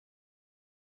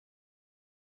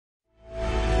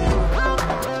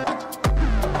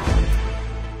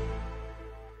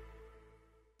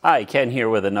Hi, Ken here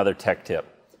with another tech tip.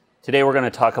 Today we're going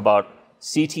to talk about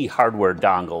CT hardware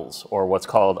dongles, or what's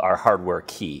called our hardware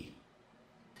key.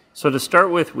 So to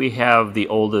start with, we have the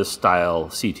oldest style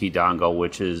CT dongle,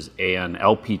 which is an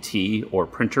LPT or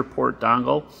printer port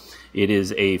dongle. It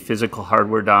is a physical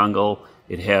hardware dongle.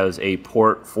 It has a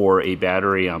port for a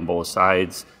battery on both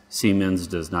sides. Siemens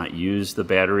does not use the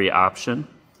battery option.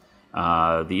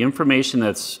 The information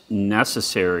that's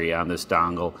necessary on this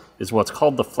dongle is what's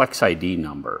called the Flex ID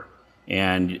number.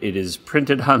 And it is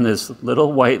printed on this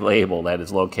little white label that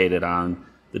is located on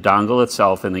the dongle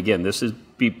itself. And again, this is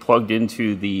plugged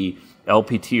into the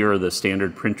LPT or the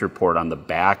standard printer port on the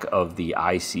back of the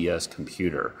ICS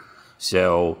computer.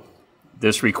 So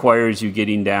this requires you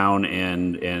getting down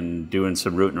and doing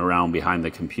some rooting around behind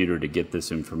the computer to get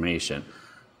this information.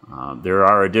 There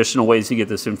are additional ways to get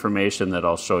this information that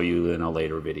I'll show you in a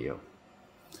later video.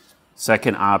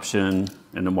 Second option,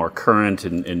 and the more current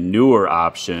and newer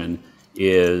option,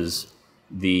 is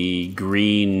the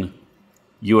green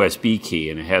USB key,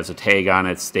 and it has a tag on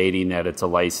it stating that it's a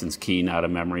licensed key, not a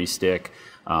memory stick.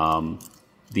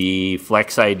 The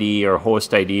Flex ID or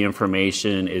host ID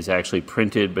information is actually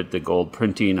printed, but the gold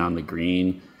printing on the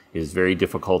green is very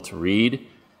difficult to read.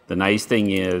 The nice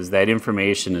thing is that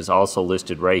information is also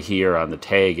listed right here on the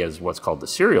tag as what's called the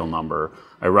serial number.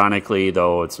 Ironically,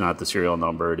 though, it's not the serial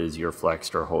number, it is your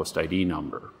Flex or host ID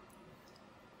number.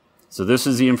 So this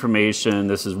is the information.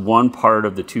 This is one part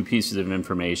of the two pieces of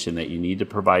information that you need to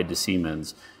provide to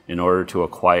Siemens in order to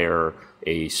acquire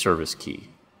a service key.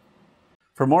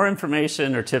 For more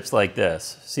information or tips like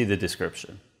this, see the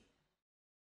description.